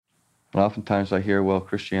And oftentimes I hear, well,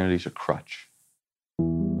 Christianity's a crutch.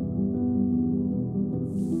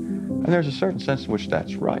 And there's a certain sense in which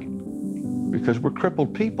that's right, because we're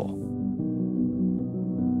crippled people.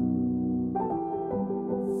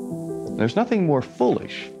 There's nothing more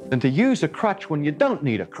foolish than to use a crutch when you don't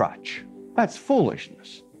need a crutch. That's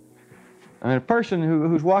foolishness. I mean, a person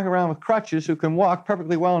who's walking around with crutches, who can walk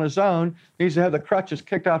perfectly well on his own, needs to have the crutches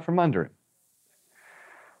kicked out from under him.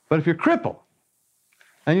 But if you're crippled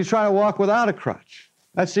and you try to walk without a crutch,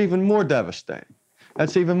 that's even more devastating.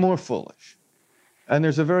 That's even more foolish. And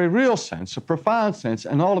there's a very real sense, a profound sense,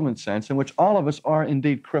 an ultimate sense in which all of us are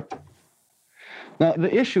indeed crippled. Now,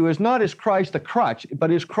 the issue is not, is Christ a crutch,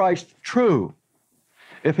 but is Christ true?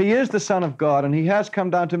 If he is the Son of God and he has come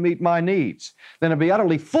down to meet my needs, then it'd be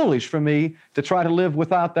utterly foolish for me to try to live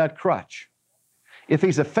without that crutch. If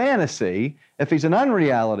he's a fantasy, if he's an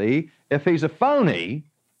unreality, if he's a phony,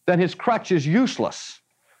 then his crutch is useless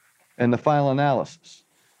in the final analysis.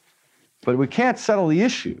 But we can't settle the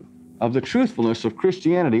issue of the truthfulness of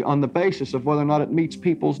Christianity on the basis of whether or not it meets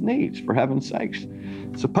people's needs. For heaven's sakes,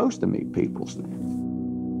 it's supposed to meet people's needs.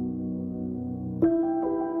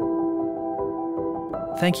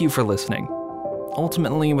 Thank you for listening.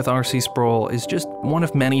 Ultimately with R.C. Sproul is just one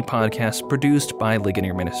of many podcasts produced by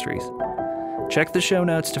Ligonier Ministries. Check the show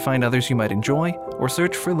notes to find others you might enjoy, or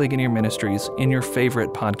search for Ligonier Ministries in your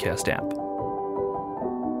favorite podcast app.